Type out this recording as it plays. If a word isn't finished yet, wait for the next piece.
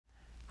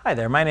Hi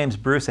there, my name's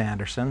Bruce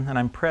Anderson and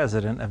I'm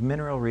president of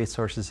Mineral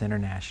Resources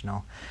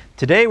International.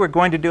 Today we're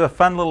going to do a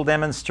fun little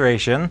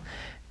demonstration,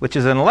 which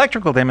is an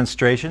electrical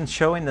demonstration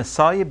showing the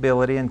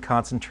solubility and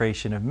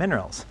concentration of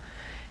minerals.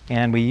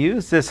 And we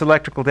use this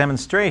electrical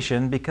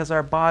demonstration because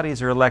our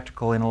bodies are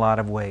electrical in a lot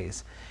of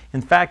ways.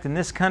 In fact, in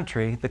this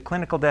country, the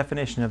clinical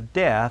definition of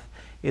death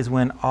is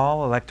when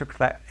all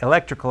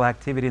electrical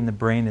activity in the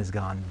brain is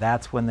gone.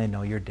 That's when they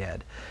know you're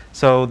dead.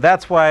 So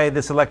that's why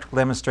this electrical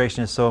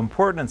demonstration is so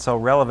important and so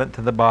relevant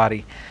to the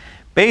body.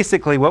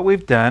 Basically, what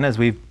we've done is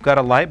we've got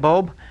a light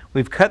bulb.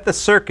 We've cut the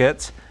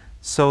circuits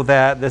so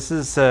that this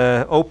is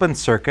an open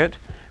circuit.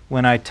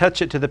 When I touch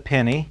it to the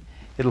penny,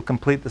 it'll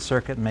complete the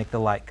circuit and make the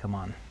light come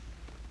on.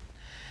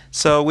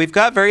 So we've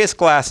got various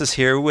glasses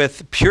here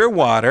with pure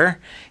water,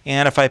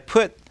 and if I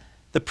put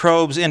the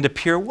probes into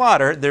pure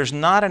water, there's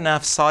not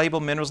enough soluble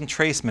minerals and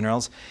trace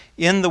minerals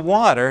in the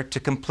water to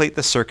complete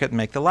the circuit and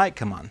make the light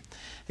come on.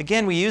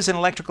 Again, we use an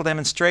electrical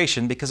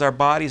demonstration because our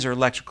bodies are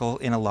electrical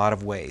in a lot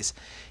of ways.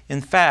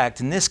 In fact,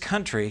 in this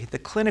country, the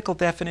clinical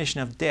definition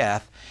of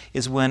death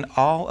is when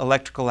all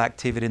electrical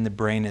activity in the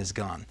brain is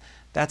gone.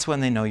 That's when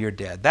they know you're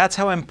dead. That's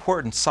how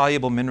important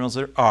soluble minerals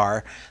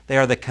are. They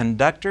are the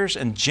conductors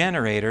and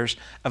generators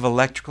of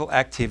electrical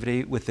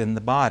activity within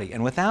the body.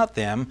 And without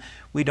them,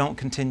 we don't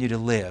continue to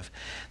live.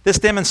 This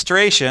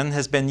demonstration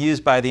has been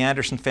used by the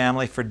Anderson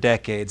family for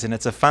decades, and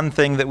it's a fun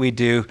thing that we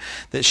do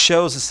that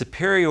shows the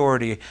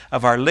superiority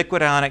of our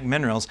liquid ionic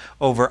minerals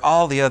over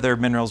all the other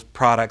minerals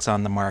products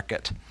on the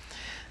market.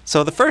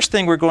 So the first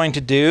thing we're going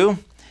to do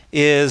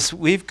is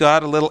we've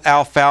got a little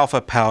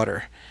alfalfa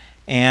powder.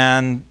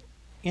 And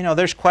you know,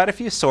 there's quite a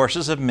few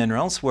sources of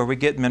minerals where we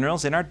get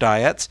minerals in our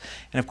diets,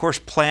 and of course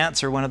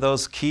plants are one of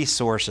those key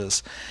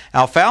sources.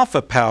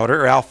 Alfalfa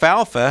powder, or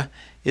alfalfa,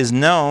 is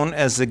known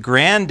as the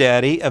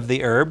granddaddy of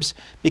the herbs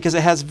because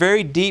it has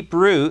very deep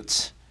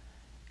roots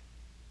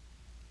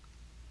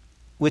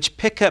which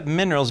pick up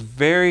minerals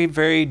very,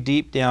 very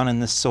deep down in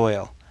the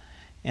soil.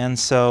 And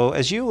so,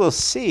 as you will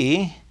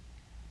see,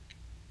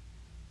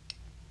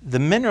 the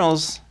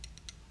minerals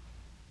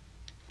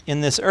in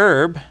this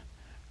herb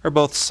are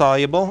both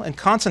soluble and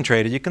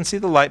concentrated. You can see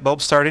the light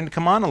bulb starting to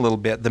come on a little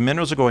bit. The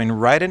minerals are going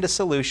right into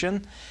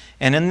solution,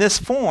 and in this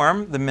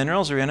form, the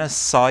minerals are in a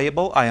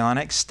soluble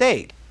ionic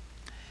state.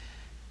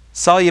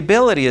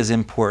 Solubility is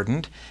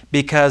important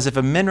because if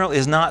a mineral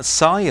is not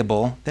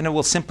soluble, then it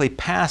will simply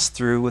pass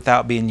through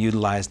without being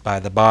utilized by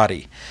the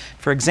body.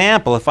 For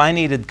example, if I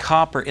needed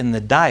copper in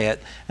the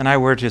diet and I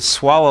were to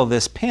swallow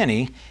this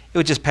penny, it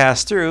would just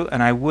pass through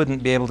and I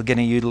wouldn't be able to get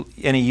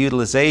any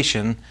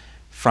utilization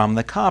from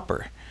the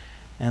copper.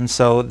 And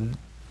so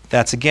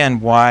that's again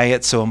why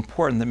it's so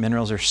important that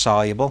minerals are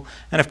soluble.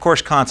 And of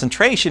course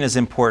concentration is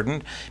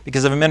important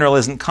because if a mineral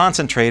isn't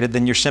concentrated,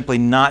 then you're simply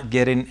not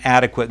getting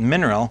adequate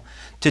mineral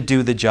to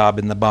do the job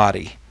in the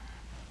body.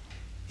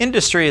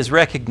 Industry has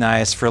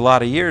recognized for a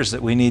lot of years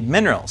that we need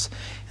minerals.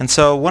 And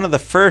so one of the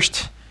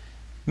first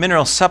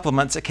mineral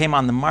supplements that came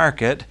on the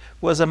market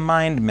was a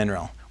mined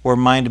mineral, or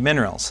mined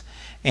minerals.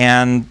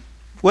 And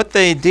what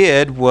they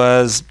did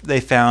was they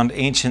found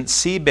ancient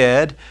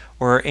seabed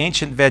or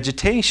ancient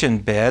vegetation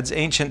beds,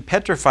 ancient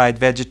petrified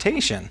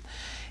vegetation.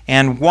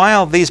 And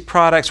while these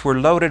products were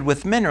loaded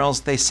with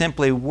minerals, they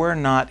simply were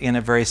not in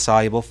a very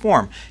soluble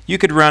form. You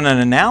could run an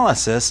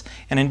analysis,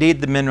 and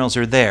indeed the minerals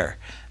are there.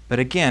 But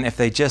again, if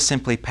they just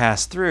simply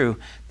pass through,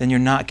 then you're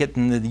not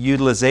getting the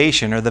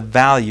utilization or the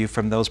value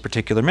from those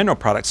particular mineral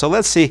products. So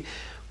let's see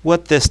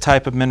what this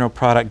type of mineral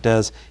product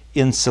does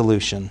in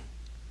solution.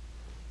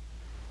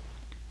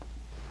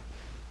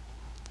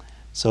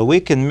 So we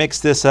can mix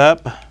this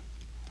up.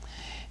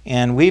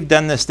 And we've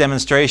done this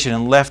demonstration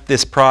and left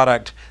this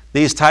product,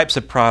 these types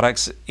of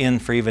products, in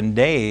for even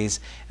days,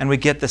 and we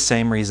get the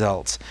same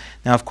results.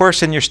 Now, of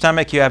course, in your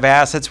stomach you have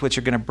acids which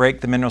are going to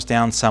break the minerals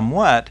down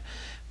somewhat,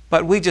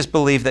 but we just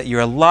believe that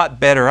you're a lot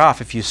better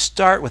off if you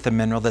start with a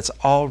mineral that's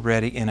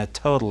already in a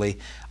totally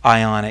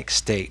ionic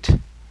state.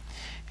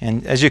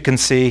 And as you can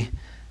see,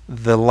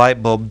 the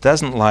light bulb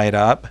doesn't light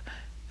up,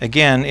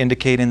 again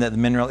indicating that the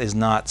mineral is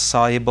not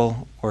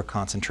soluble or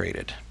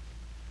concentrated.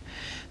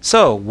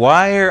 So,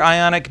 why are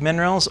ionic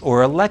minerals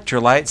or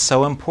electrolytes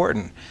so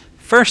important?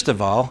 First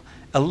of all,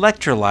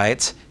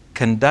 electrolytes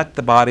conduct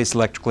the body's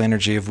electrical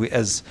energy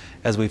as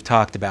we've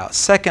talked about.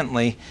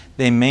 Secondly,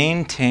 they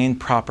maintain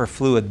proper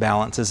fluid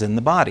balances in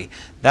the body.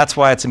 That's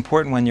why it's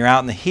important when you're out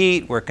in the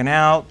heat, working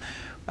out,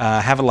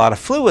 have a lot of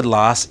fluid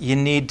loss, you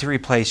need to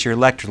replace your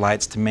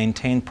electrolytes to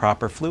maintain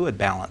proper fluid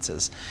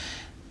balances.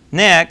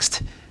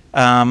 Next,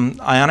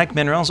 ionic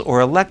minerals or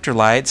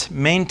electrolytes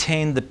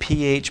maintain the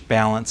pH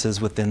balances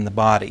within the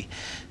body.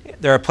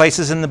 There are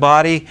places in the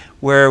body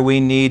where we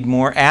need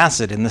more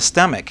acid in the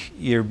stomach.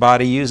 Your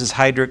body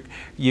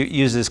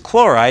uses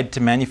chloride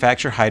to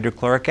manufacture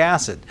hydrochloric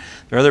acid.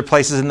 There are other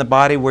places in the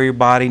body where your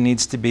body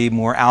needs to be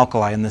more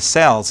alkali in the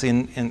cells,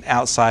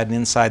 outside and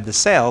inside the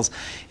cells.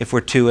 If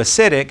we're too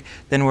acidic,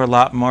 then we're a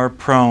lot more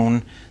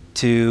prone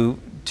to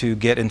to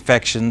get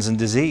infections and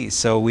disease.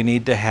 So we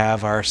need to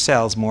have our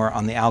cells more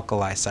on the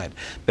alkali side.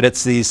 But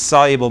it's these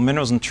soluble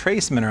minerals and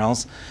trace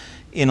minerals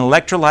in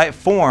electrolyte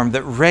form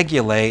that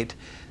regulate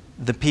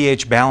the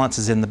pH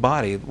balances in the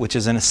body, which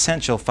is an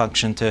essential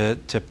function to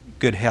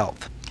good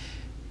health.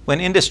 When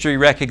industry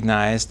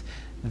recognized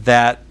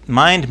that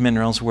mined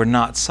minerals were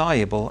not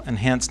soluble and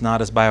hence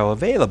not as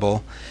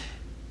bioavailable,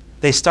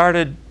 they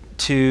started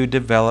to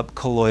develop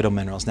colloidal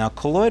minerals. Now,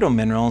 colloidal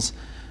minerals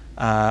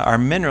are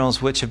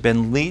minerals which have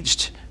been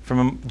leached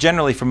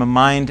generally from a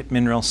mined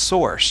mineral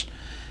source.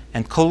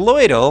 And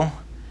colloidal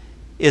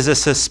is a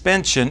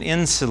suspension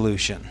in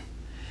solution.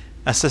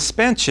 A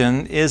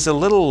suspension is a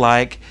little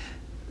like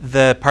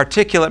the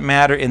particulate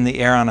matter in the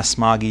air on a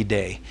smoggy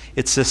day.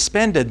 It's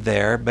suspended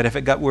there, but if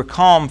it were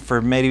calm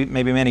for maybe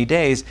many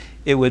days,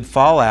 it would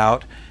fall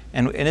out,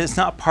 and it's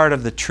not part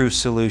of the true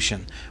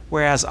solution.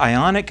 Whereas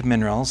ionic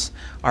minerals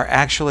are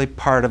actually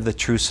part of the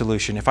true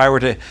solution. If I were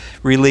to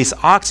release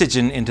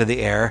oxygen into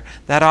the air,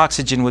 that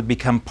oxygen would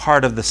become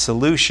part of the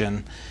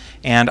solution,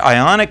 and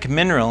ionic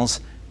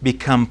minerals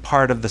become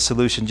part of the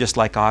solution just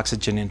like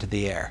oxygen into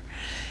the air.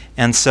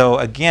 And so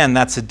again,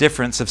 that's a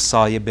difference of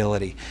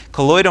solubility.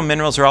 Colloidal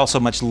minerals are also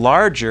much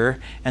larger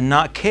and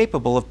not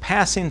capable of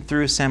passing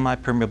through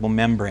semi-permeable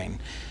membrane.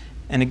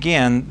 And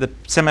again, the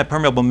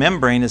semi-permeable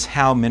membrane is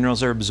how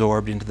minerals are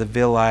absorbed into the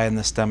villi and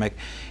the stomach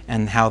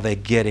and how they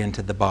get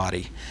into the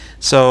body.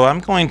 So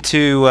I'm going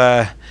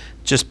to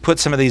just put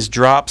some of these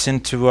drops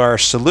into our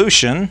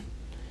solution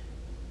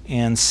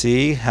and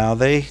see how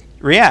they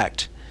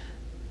react.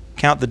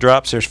 Count the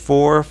drops. There's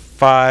 4,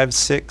 5,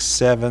 6,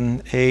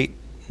 7, 8,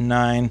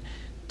 9,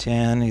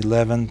 10,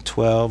 11,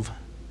 12,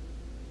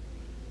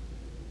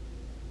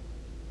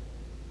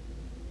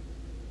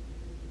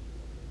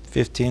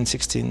 15,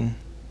 16,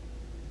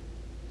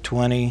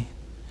 20.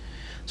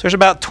 So there's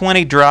about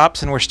 20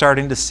 drops, and we're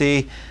starting to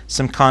see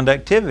some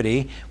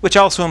conductivity, which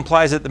also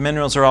implies that the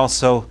minerals are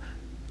also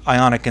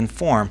ionic in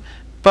form.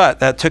 But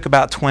that took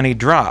about 20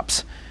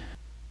 drops.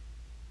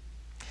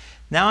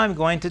 Now I'm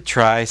going to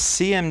try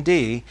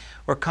CMD,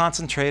 or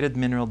concentrated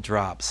mineral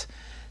drops.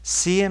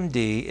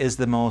 CMD is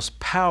the most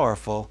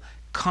powerful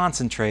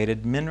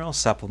concentrated mineral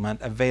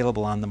supplement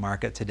available on the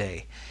market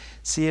today.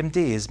 CMD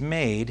is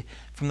made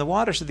from the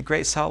waters of the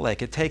Great Salt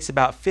Lake. It takes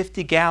about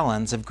 50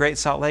 gallons of Great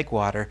Salt Lake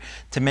water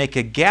to make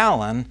a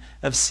gallon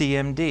of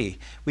CMD.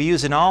 We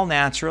use an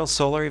all-natural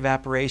solar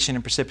evaporation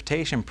and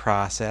precipitation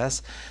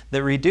process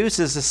that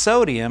reduces the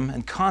sodium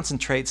and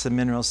concentrates the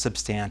minerals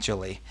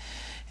substantially.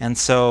 And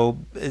so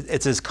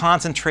it's as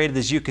concentrated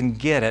as you can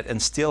get it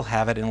and still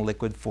have it in a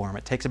liquid form.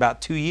 It takes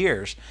about 2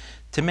 years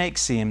to make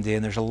CMD,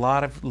 and there's a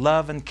lot of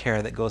love and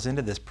care that goes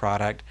into this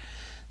product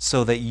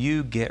so that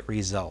you get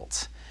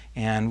results.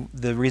 And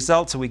the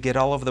results that we get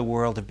all over the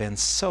world have been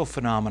so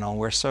phenomenal.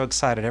 We're so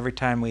excited every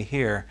time we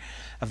hear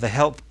of the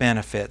health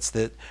benefits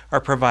that are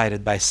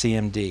provided by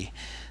CMD.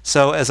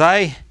 So as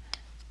I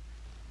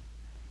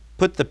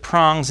put the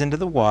prongs into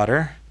the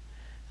water,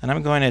 and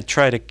I'm going to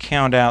try to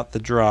count out the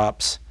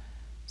drops.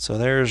 So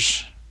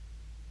there's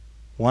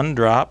 1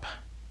 drop,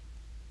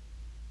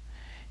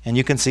 and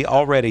you can see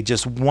already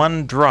just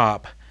 1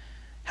 drop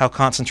how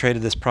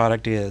concentrated this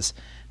product is.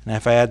 And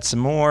if I add some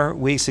more,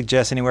 we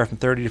suggest anywhere from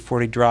 30 to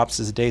 40 drops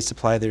as a day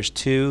supply. There's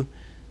 2,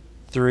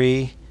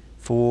 3,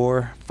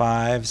 4,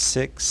 5,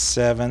 6,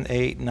 7,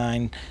 8,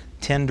 9,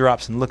 10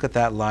 drops, and look at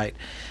that light.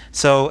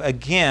 So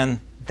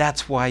again,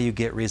 that's why you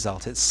get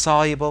results. It's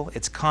soluble,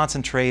 it's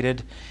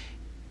concentrated,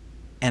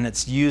 and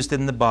it's used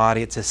in the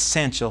body. It's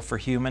essential for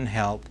human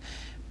health.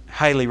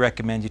 Highly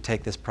recommend you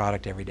take this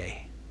product every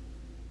day.